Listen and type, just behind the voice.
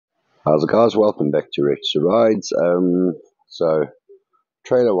How's it, guys? Welcome back to Rex Rides. So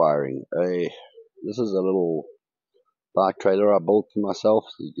trailer wiring. This is a little bike trailer I built for myself.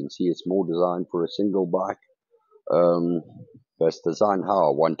 So you can see it's more designed for a single bike. Um, but it's designed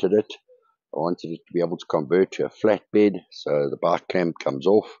how I wanted it. I wanted it to be able to convert to a flatbed, so the bike clamp comes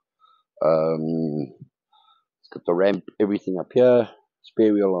off. It's got the ramp, everything up here,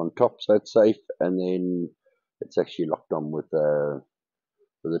 spare wheel on top, so it's safe, and then it's actually locked on with a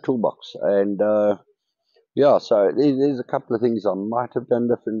toolbox. And yeah, so there's a couple of things I might have done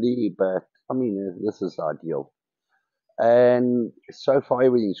differently, but I mean, this is ideal. And so far,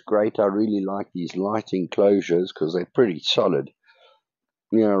 everything's great. I really like these light enclosures because they're pretty solid.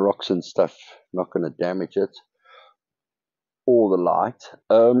 Rocks and stuff not going to damage it or the light.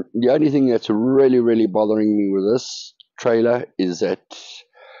 The only thing that's really, really bothering me with this trailer is that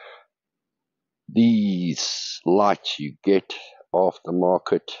these lights you get off the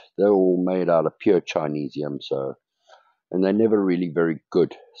market, they're all made out of pure Chinesium, and they're never really very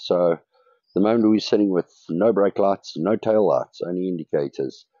good. So the moment we're sitting with no brake lights, no tail lights, only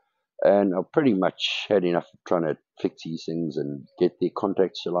indicators, and I've pretty much had enough of trying to fix these things and get the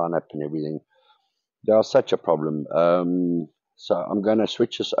contacts to line up and everything. They are such a problem. So I'm going to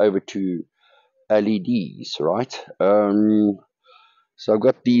switch this over to LEDs, right? So I've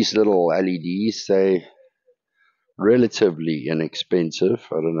got these little LEDs. They relatively inexpensive.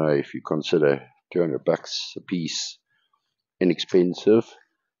 I don't know if you consider $200 a piece inexpensive.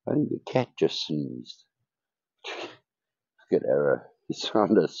 I think the cat just sneezed. Good error. He's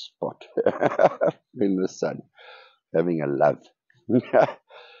found a spot in the sun, having a love. I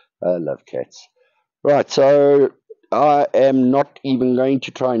love cats. Right, so I am not even going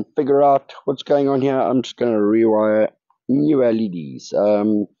to try and figure out what's going on here. I'm just going to rewire new LEDs.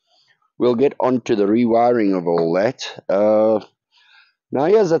 We'll get on to the rewiring of all that. Now,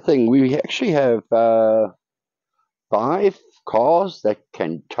 here's the thing. We actually have 5 cars that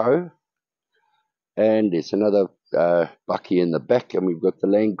can tow, and there's another bucky in the back, and we've got the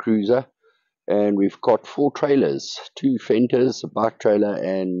Land Cruiser, and we've got 4 trailers, 2 Fenters, a bike trailer,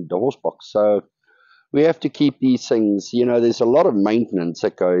 and the horse box. So we have to keep these things, there's a lot of maintenance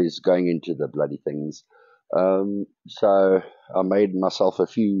that goes going into the bloody things. So I made myself a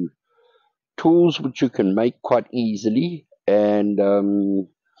few tools which you can make quite easily, and all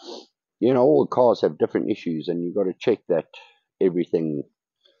the cars have different issues, and you've got to check that everything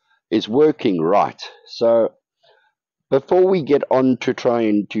is working right. So before we get on to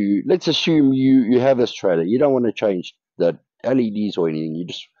trying to, let's assume you have this trailer. You don't want to change the LEDs or anything. You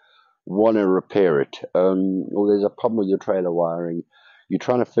just want to repair it. Or there's a problem with your trailer wiring. You're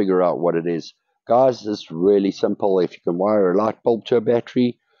trying to figure out what it is. Guys, it's really simple. If you can wire a light bulb to a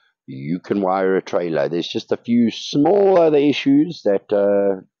battery, you can wire a trailer. There's just a few small other issues that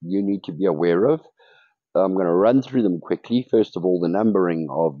you need to be aware of. I'm going to run through them quickly. First of all, the numbering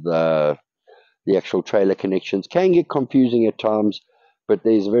of the actual trailer connections can get confusing at times, but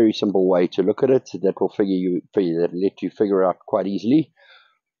there's a very simple way to look at it that will let you figure out quite easily.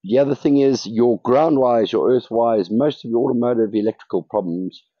 The other thing is your ground wires, your earth wires. Most of your automotive electrical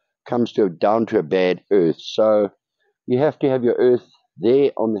problems comes down to a bad earth. So you have to have your earth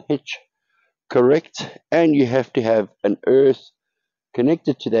there on the hitch correct, and you have to have an earth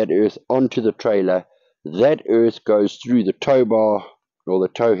connected to that earth onto the trailer. That earth goes through the tow bar or the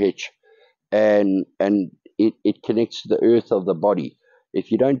tow hitch, and it connects to the earth of the body. If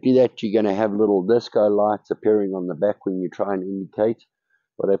you don't do that, you're going to have little disco lights appearing on the back when you try and indicate.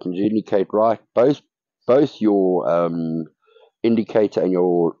 What happens? You indicate right. Both your indicator and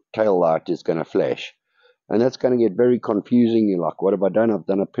your tail light is going to flash, and that's going to get very confusing. You're like, what have I done? I've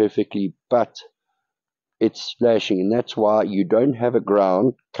done it perfectly, but it's flashing, and that's why you don't have a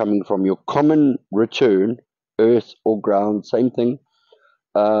ground coming from your common return, earth or ground, same thing,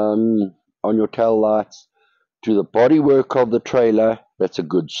 on your tail lights to the bodywork of the trailer. That's a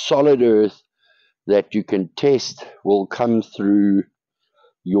good solid earth that you can test will come through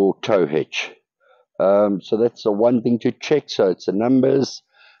your tow hitch. So that's the one thing to check. So it's the numbers,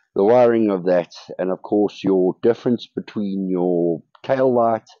 the wiring of that, and of course your difference between your tail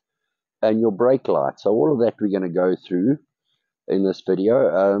light and your brake light. So all of that we're going to go through in this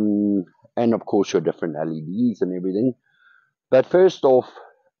video, and of course your different LEDs and everything. But first off,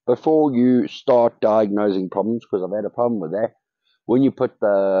 before you start diagnosing problems, because I've had a problem with that, when you put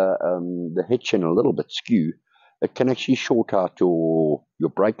the hitch in a little bit skew, it can actually short out your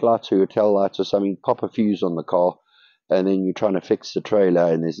brake lights or your tail lights or something, pop a fuse on the car, and then you're trying to fix the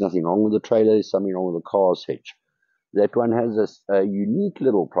trailer, and there's nothing wrong with the trailer, there's something wrong with the car's hitch. That one has a unique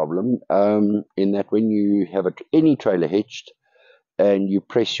little problem in that when you have any trailer hitched and you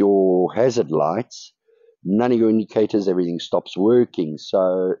press your hazard lights, none of your indicators, everything stops working.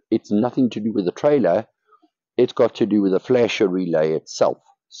 So it's nothing to do with the trailer. It's got to do with the flasher relay itself.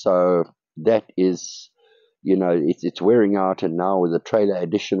 So that is, it's wearing out, and now with the trailer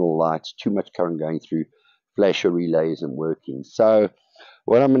additional lights, too much current going through, flasher relay isn't working. So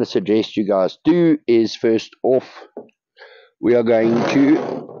what I'm going to suggest you guys do is, first off, we are going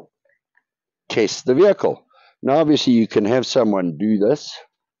to test the vehicle. Now, obviously, you can have someone do this,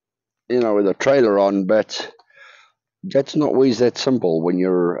 with a trailer on, but that's not always that simple when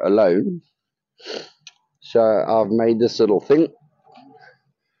you're alone. So I've made this little thing.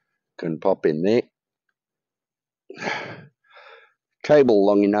 Can pop in there. Cable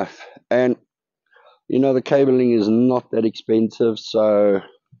long enough, and the cabling is not that expensive. So,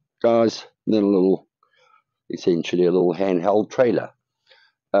 guys, then essentially a little handheld trailer.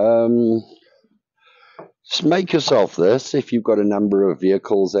 Just make yourself this if you've got a number of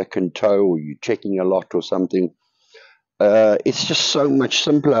vehicles that can tow, or you're checking a lot or something. It's just so much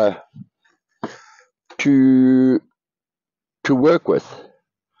simpler to work with.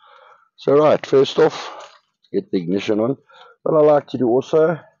 So right, first off, get the ignition on. What I like to do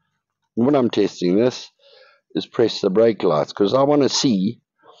also, when I'm testing this, is press the brake lights, because I want to see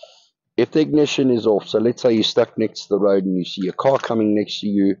if the ignition is off. So let's say you're stuck next to the road and you see a car coming next to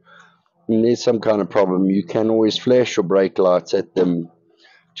you, and there's some kind of problem. You can always flash your brake lights at them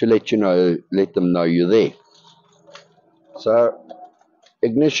to let them know you're there. So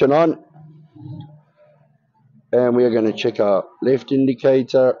ignition on, and we are going to check our left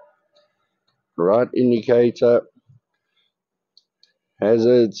indicator, right indicator,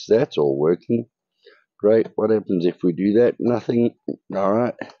 hazards. That's all working. Great. What happens if we do that? Nothing. All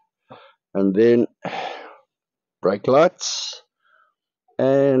right. And then brake lights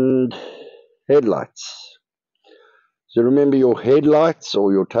and headlights. So remember, your headlights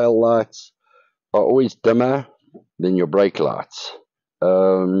or your tail lights are always dimmer than your brake lights.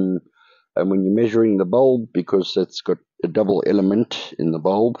 And when you're measuring the bulb, because it's got a double element in the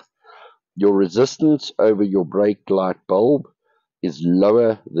bulb, your resistance over your brake light bulb is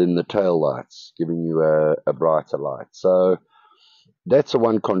lower than the tail lights, giving you a brighter light. So that's the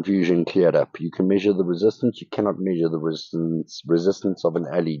one confusion cleared up. You can measure the resistance. You cannot measure the resistance of an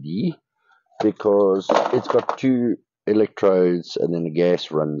LED, because it's got two electrodes and then a gas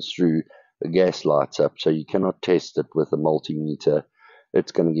runs through. The gas lights up, so you cannot test it with a multimeter.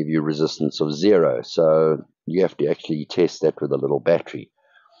 It's going to give you resistance of 0. So you have to actually test that with a little battery.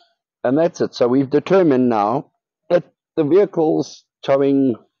 And that's it. So we've determined now that the vehicle's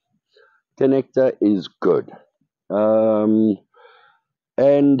towing connector is good.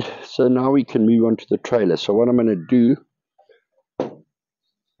 And so now we can move on to the trailer. So what I'm going to do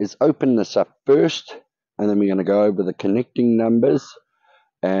is open this up first, and then we're going to go over the connecting numbers,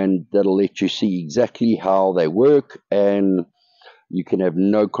 and that'll let you see exactly how they work, and you can have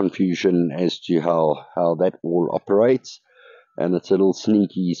no confusion as to how that all operates. And it's a little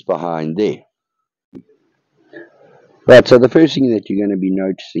sneakies behind there. Right, so the first thing that you're going to be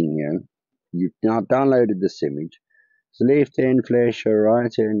noticing here, you've now downloaded this image. It's left hand flasher,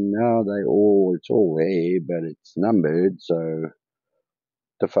 right hand, now it's all there, but it's numbered, so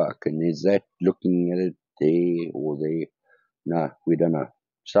the fuck, and is that looking at it there or there? No, we don't know.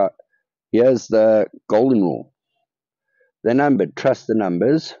 So here's the golden rule. They're numbered. Trust the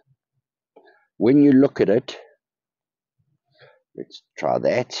numbers. When you look at it, let's try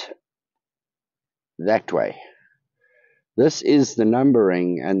that way. This is the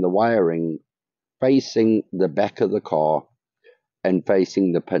numbering and the wiring facing the back of the car and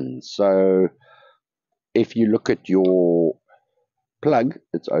facing the pins. So if you look at your plug,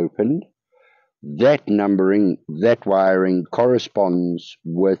 it's opened. That numbering, that wiring corresponds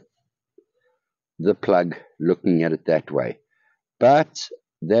with the plug looking at it that way. But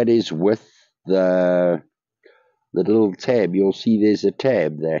that is with the little tab. You'll see there's a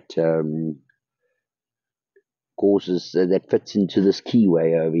tab that that fits into this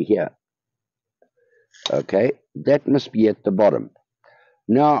keyway over here. Okay, that must be at the bottom.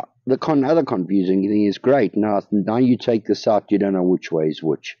 Now the other confusing thing is, great, now you take this out, you don't know which way is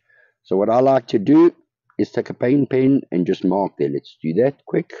which. So what I like to do is take a paint pen and just mark there. Let's do that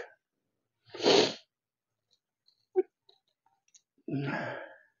quick.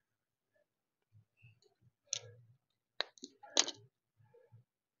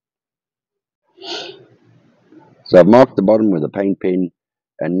 So I've marked the bottom with a paint pen,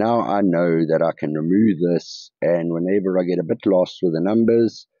 and now I know that I can remove this, and whenever I get a bit lost with the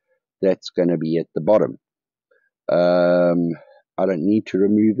numbers, that's going to be at the bottom. I don't need to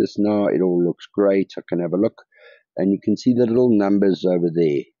remove this now. It all looks great. I can have a look. And you can see the little numbers over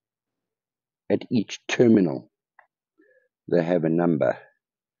there. At each terminal, they have a number.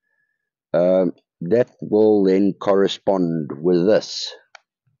 That will then correspond with this.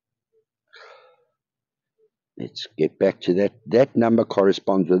 Let's get back to that. That number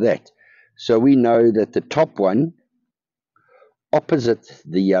corresponds with that. So we know that the top one, opposite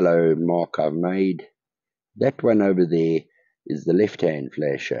the yellow mark I've made, that one over there is the left-hand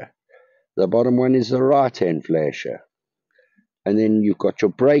flasher. The bottom one is the right-hand flasher. And then you've got your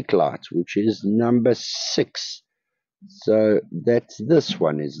brake lights, which is number 6. So that's this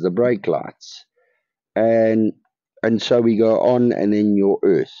one is the brake lights. And so we go on, and then your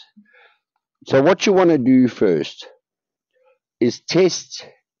earth. So what you want to do first is test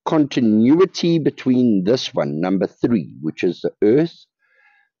continuity between this one, number 3, which is the earth,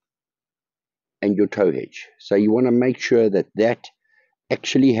 and your tow hitch. So you want to make sure that that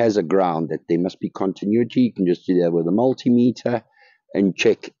actually has a ground, that there must be continuity. You can just do that with a multimeter and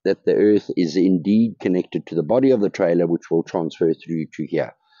check that the earth is indeed connected to the body of the trailer, which will transfer through to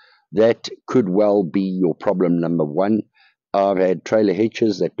here. That could well be your problem number 1. I've had trailer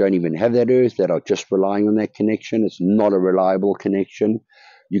hitches that don't even have that earth, that are just relying on that connection. It's not a reliable connection.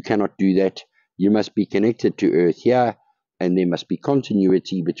 You cannot do that. You must be connected to earth here, and there must be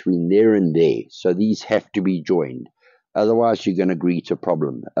continuity between there and there. So these have to be joined. Otherwise, you're going to greet a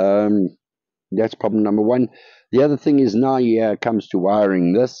problem. That's problem number 1. The other thing is, now it comes to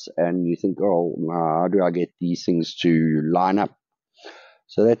wiring this, and you think, oh, how do I get these things to line up?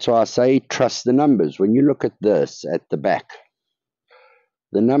 So that's why I say trust the numbers. When you look at this at the back,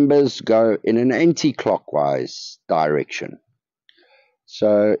 the numbers go in an anti-clockwise direction.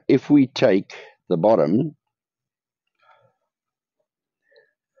 So if we take the bottom,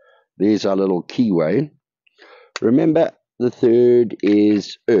 there's our little keyway. Remember, the third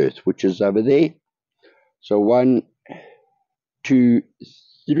is earth, which is over there. So 1, 2,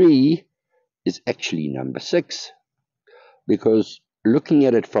 3 is actually number 6, because looking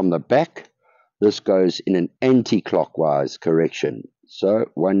at it from the back, this goes in an anti-clockwise correction. So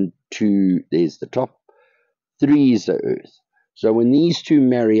 1, 2, there's the top, 3 is the earth. So when these two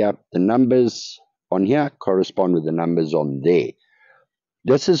marry up, the numbers on here correspond with the numbers on there.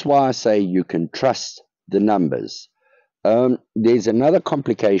 This is why I say you can trust the numbers. There's another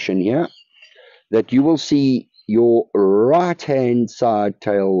complication here, that you will see your right-hand side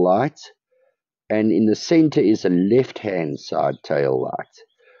tail light, and in the center is a left-hand side tail light.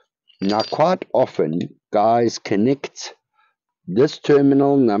 Now, quite often, guys connect this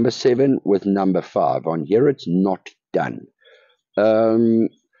terminal, number 7, with number 5. On here, it's not done.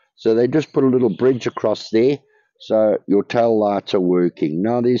 So they just put a little bridge across there, so your tail lights are working.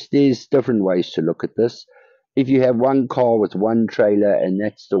 Now, there's different ways to look at this. If you have one car with one trailer and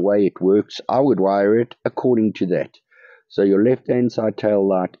that's the way it works, I would wire it according to that. So your left-hand side tail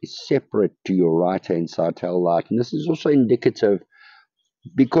light is separate to your right-hand side tail light. And this is also indicative,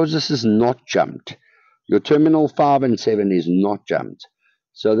 because this is not jumped. Your terminal 5 and 7 is not jumped.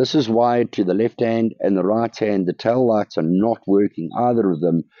 So this is wired to the left hand and the right hand. The tail lights are not working, either of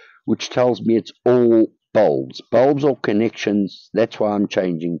them, which tells me it's all bulbs. Bulbs or connections. That's why I'm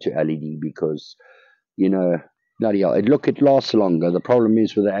changing to LED, because, you know, bloody hell, it lasts longer. The problem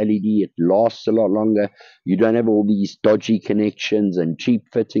is with the LED, it lasts a lot longer. You don't have all these dodgy connections and cheap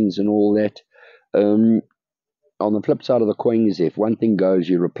fittings and all that. On the flip side of the coin is, if one thing goes,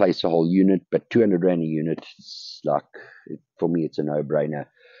 you replace the whole unit, but 200 Rand a unit, like, for me, it's a no-brainer.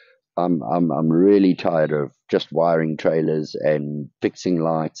 I'm really tired of just wiring trailers and fixing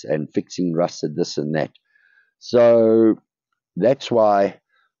lights and fixing rusted this and that. So that's why,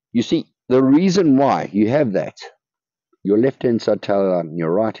 you see, the reason why you have that, your left-hand side tail light and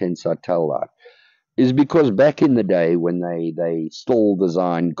your right-hand side tail light, is because back in the day when they still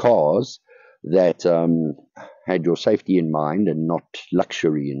designed cars that had your safety in mind and not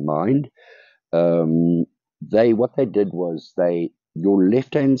luxury in mind, what they did was your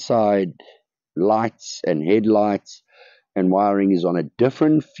left-hand side lights and headlights and wiring is on a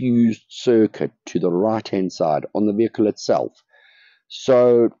different fused circuit to the right-hand side on the vehicle itself.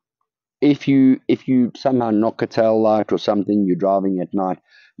 So if you somehow knock a tail light or something, you're driving at night,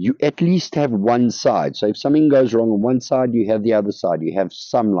 you at least have one side. So if something goes wrong on one side, you have the other side. You have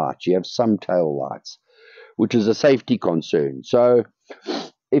some lights, you have some tail lights, which is a safety concern. So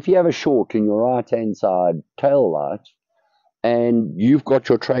if you have a short in your right-hand side tail light and you've got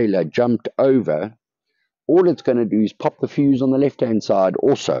your trailer jumped over, all it's going to do is pop the fuse on the left-hand side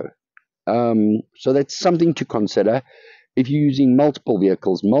also. So that's something to consider. If you're using multiple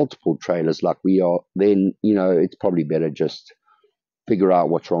vehicles, multiple trailers like we are, then, you know, it's probably better just figure out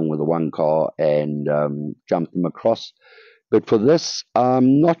what's wrong with the one car and jump them across. But for this,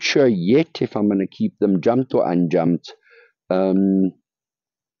 I'm not sure yet if I'm going to keep them jumped or unjumped. Um,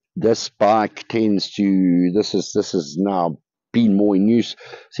 this bike tends to, this is now been more in use.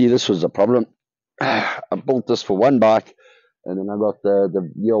 See, this was a problem. I bought this for one bike, and then I got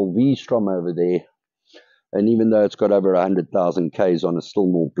the old V-Strom over there. And even though it's got over 100,000 Ks on, it's still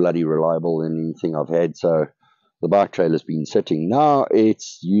more bloody reliable than anything I've had. So the bike trailer's been sitting. Now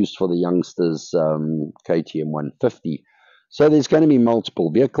it's used for the youngsters' KTM 150. So there's going to be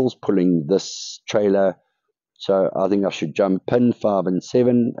multiple vehicles pulling this trailer. So I think I should jump pin 5 and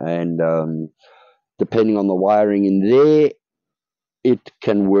 7. And depending on the wiring in there, it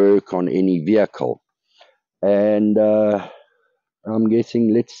can work on any vehicle. And I'm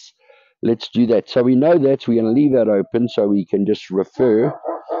guessing let's do that. So we know that we're going to leave that open so we can just refer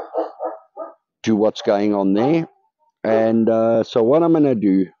to what's going on there. And so what I'm going to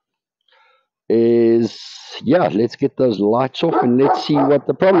do is, yeah, let's get those lights off and let's see what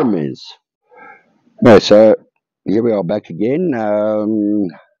the problem is. Okay, so here we are back again.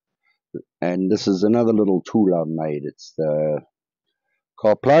 And this is another little tool I've made. It's the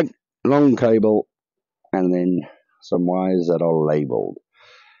car plug, long cable, and then some wires that are labeled.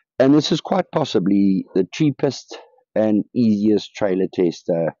 And this is quite possibly the cheapest and easiest trailer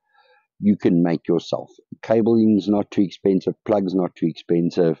tester you can make yourself. Cabling's not too expensive, plugs not too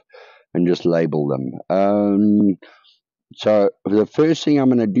expensive, and just label them. So the first thing I'm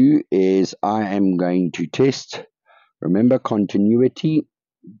going to do is I am going to test, remember, continuity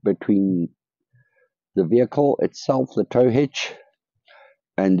between the vehicle itself, the tow hitch,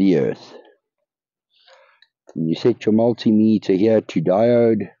 and the earth. And you set your multimeter here to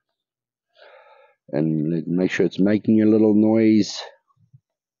diode, and make sure it's making a little noise.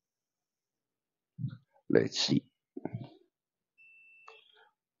 Let's see.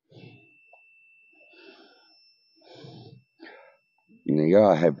 And there you go.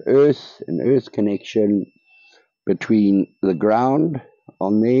 I have an earth connection between the ground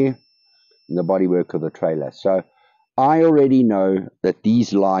on there and the bodywork of the trailer. So I already know that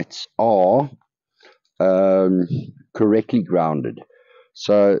these lights are correctly grounded.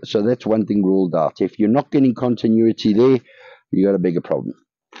 So that's one thing ruled out. If you're not getting continuity there, you got a bigger problem.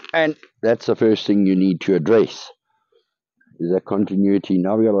 And that's the first thing you need to address, is that continuity.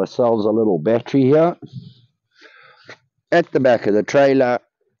 Now we got ourselves a little battery here at the back of the trailer.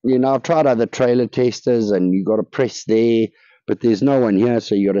 You know, I've tried other trailer testers and you got to press there, but there's no one here,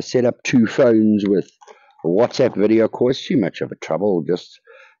 so you got to set up 2 phones with a WhatsApp video call. It's too much of a trouble,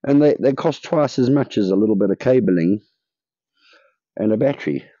 and they cost twice as much as a little bit of cabling and a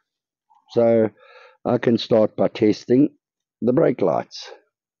battery. So I can start by testing the brake lights,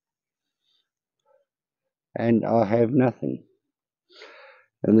 and I have nothing.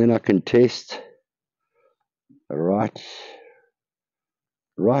 And then I can test the right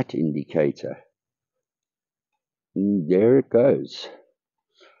indicator. And there it goes.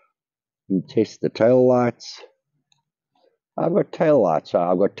 And test the tail lights. I've got tail lights.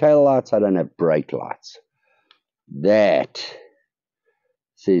 I've got tail lights. I don't have brake lights. That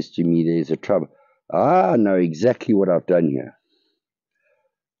says to me there's a trouble. I know exactly what I've done here.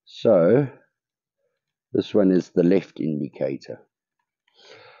 So this one is the left indicator.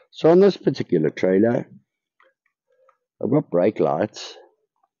 So on this particular trailer, I've got brake lights,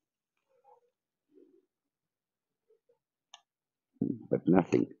 but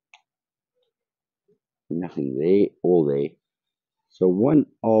nothing there or there. So one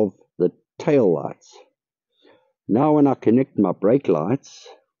of the tail lights. Now when I connect my brake lights,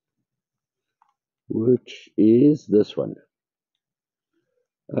 which is this one,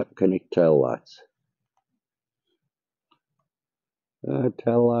 connect tail lights.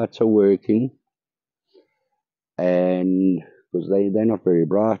 Tail lights are working, and because they're not very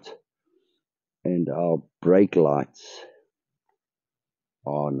bright, and our brake lights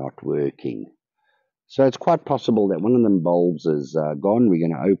are not working. So it's quite possible that one of them bulbs is gone. We're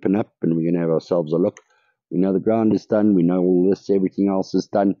going to open up and we're going to have ourselves a look. We know the ground is done. We know all this. Everything else is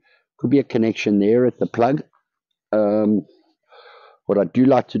done. Could be a connection there at the plug. What I do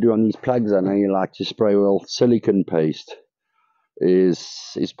like to do on these plugs, I know you like to spray oil, silicone paste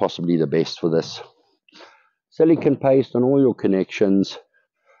is possibly the best for this. Silicone paste on all your connections.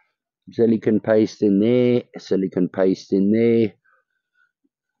 Silicone paste in there. Silicone paste in there.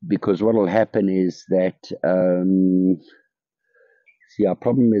 Because what will happen is that, see, our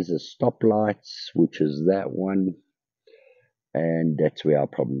problem is the stop lights, which is that one, and that's where our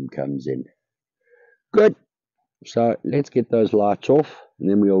problem comes in. Good. So let's get those lights off, and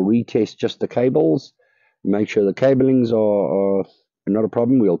then we'll retest just the cables, make sure the cablings are not a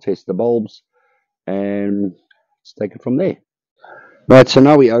problem. We'll test the bulbs and let's take it from there. Right, so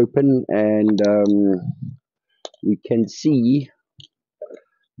now we open and we can see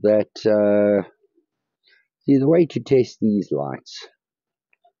that see the way to test these lights.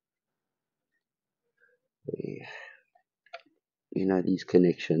 You know, these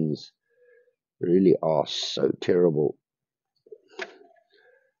connections really are so terrible.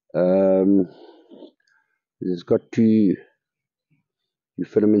 It's got two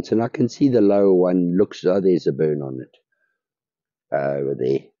filaments, and I can see the lower one looks, oh, there's a burn on it over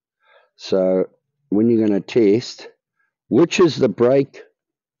there. So when you're going to test which is the break,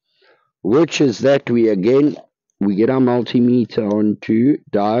 which is that, we get our multimeter onto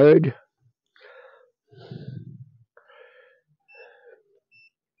diode,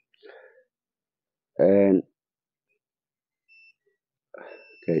 and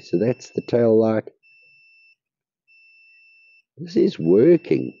okay, so that's the tail light. This is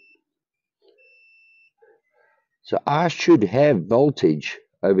working. So I should have voltage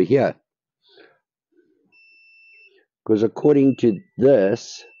over here, because according to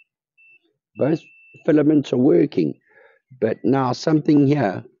this, both filaments are working. But now something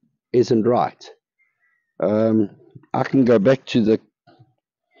here isn't right. I can go back to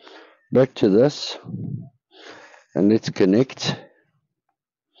this, and let's connect.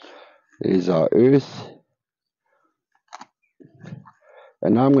 There's our earth,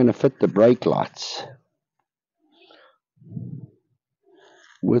 and now I'm going to fit the brake lights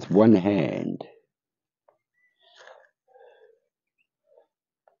with one hand.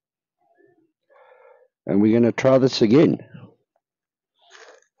 And we're going to try this again.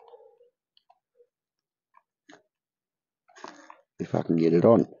 If I can get it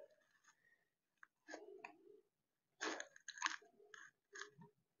on.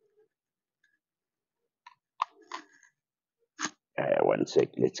 One sec,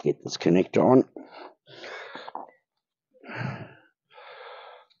 let's get this connector on.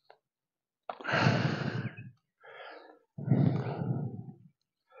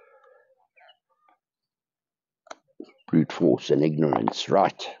 Brute force and ignorance,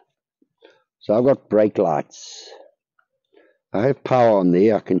 right. So I've got brake lights. I have power on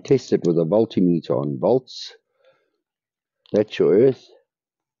there. I can test it with a voltmeter on volts. That's your earth.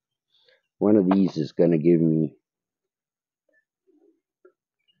 One of these is going to give me,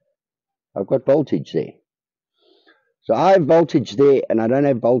 I've got voltage there. So I have voltage there, and I don't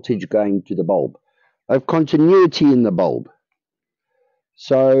have voltage going to the bulb. I have continuity in the bulb.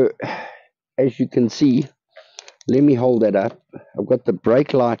 So as you can see, let me hold that up. I've got the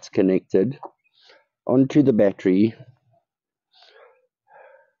brake lights connected onto the battery.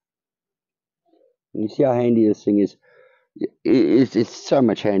 You see how handy this thing is? It's so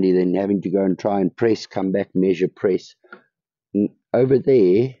much handier than having to go and try and press, come back, measure, press. And over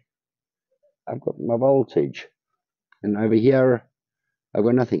there, I've got my voltage. And over here, I've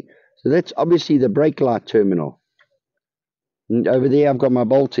got nothing. So that's obviously the brake light terminal. And over there, I've got my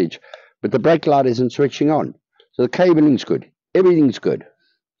voltage. But the brake light isn't switching on. So the cabling's good. Everything's good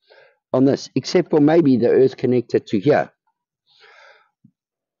on this, except for maybe the earth connector to here,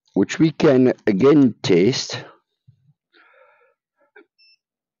 which we can again test.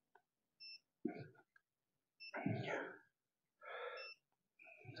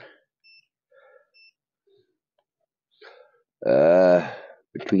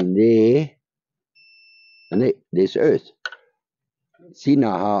 Between there and there, there's earth. See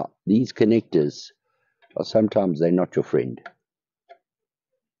now how these connectors are sometimes they're not your friend.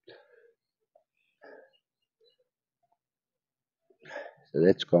 So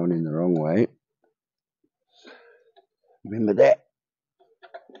that's gone in the wrong way. Remember that.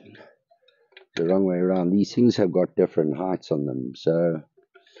 The wrong way around. These things have got different heights on them. So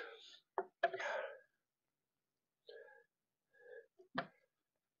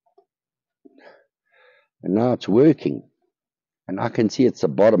and now it's working. And I can see it's the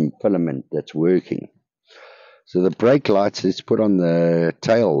bottom filament that's working. So the brake lights, let's put on the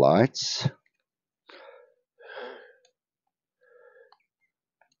tail lights.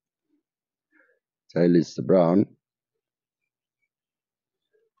 Tail is the brown.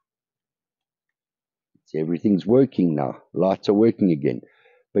 So everything's working now. Lights are working again.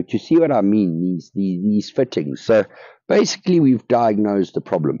 But you see what I mean, these fittings. So basically we've diagnosed the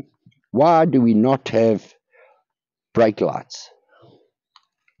problem. Why do we not have brake lights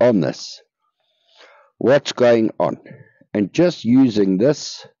on this? What's going on? And just using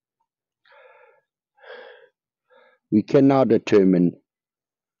this, we can now determine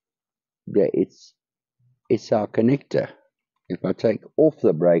that it's our connector. If I take off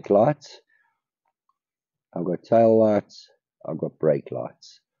the brake lights, I've got tail lights, I've got brake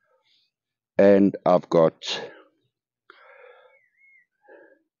lights, and I've got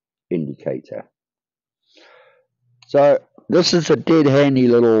indicator. So this is a dead handy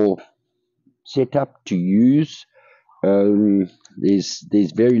little setup to use.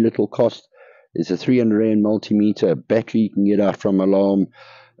 There's very little cost. There's a 300 rand multimeter, a battery you can get out from Alarm,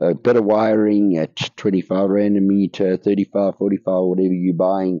 a bit of wiring at 25 rand a meter, 35, 45, whatever you're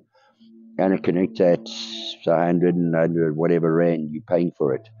buying, and a connector at 100, whatever rand you're paying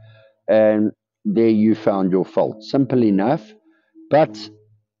for it. And there you found your fault. Simple enough. But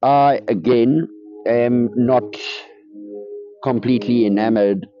I, again, am not completely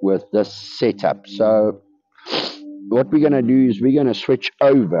enamored with this setup. So what we're going to do is we're going to switch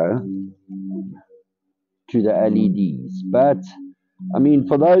over to the LEDs. But I mean,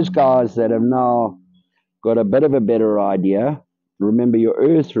 for those guys that have now got a bit of a better idea, remember your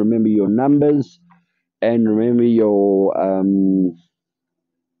earth, remember your numbers, and remember your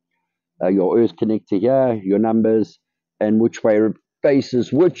earth connector here, your numbers, and which way it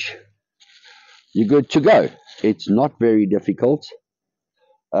faces which, you're good to go. It's not very difficult.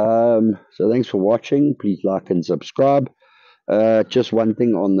 So thanks for watching. Please like and subscribe. Just one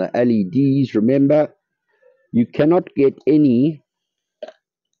thing on the LEDs, remember, you cannot get any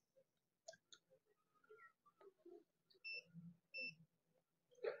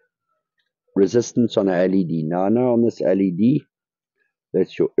resistance on a LED. Now I know on this LED,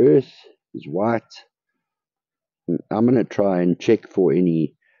 that's your earth is white. I'm going to try and check for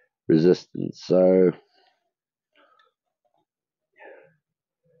any resistance. So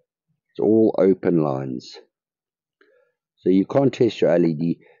it's all open lines. So you can't test your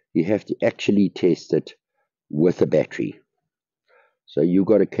LED. You have to actually test it with a battery. So you've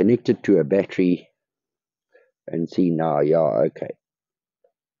got to connect it to a battery and see now, yeah, okay,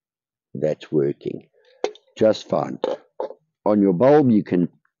 that's working just fine. On your bulb, you can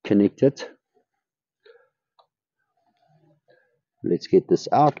connect it. Let's get this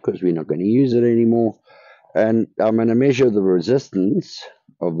out because we're not going to use it anymore. And I'm going to measure the resistance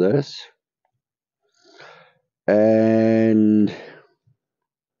of this. And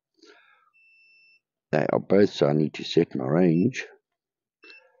they are both, so I need to set my range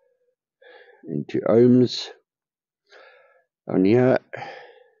into ohms. On here,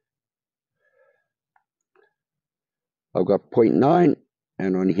 I've got 0.9,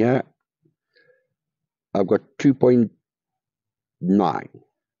 and on here, I've got 2.9.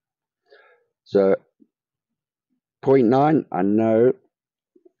 So 0.9, I know,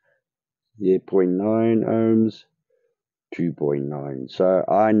 yeah, 0.9 ohms, 2.9. So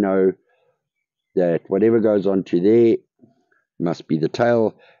I know that whatever goes onto there must be the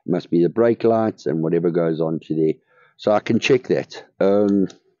tail, must be the brake lights, and whatever goes onto there. So I can check that.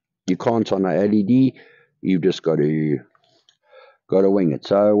 You can't on a LED. You've just got to wing it.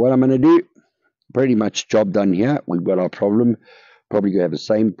 So what I'm going to do, pretty much job done here. We've got our problem. Probably going to have the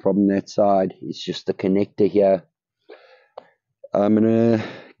same problem that side. It's just the connector here. I'm going to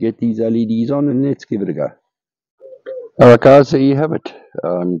get these LEDs on and let's give it a go. Alright guys, there you have it.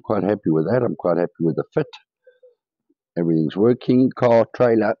 I'm quite happy with that. I'm quite happy with the fit. Everything's working. Car,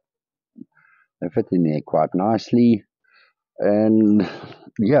 trailer, they fit in there quite nicely. And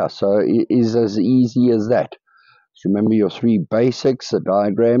yeah, so it is as easy as that. So remember your three basics. The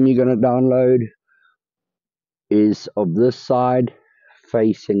diagram you're going to download is of this side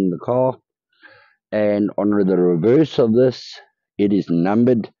facing the car, and on the reverse of this, it is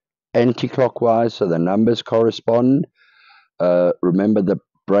numbered anti-clockwise, so the numbers correspond. Remember the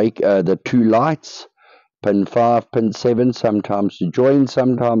the two lights, pin 5, pin 7, sometimes to join,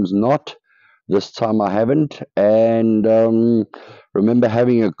 sometimes not. This time I haven't. And remember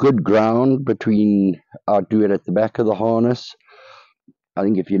having a good ground between, I'll do it at the back of the harness. I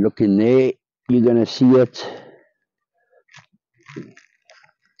think if you look in there, you're going to see it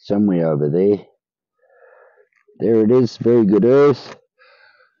somewhere over there. There it is, very good earth.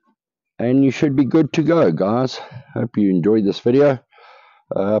 And you should be good to go, guys. Hope you enjoyed this video.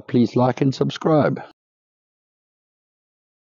 Please like and subscribe.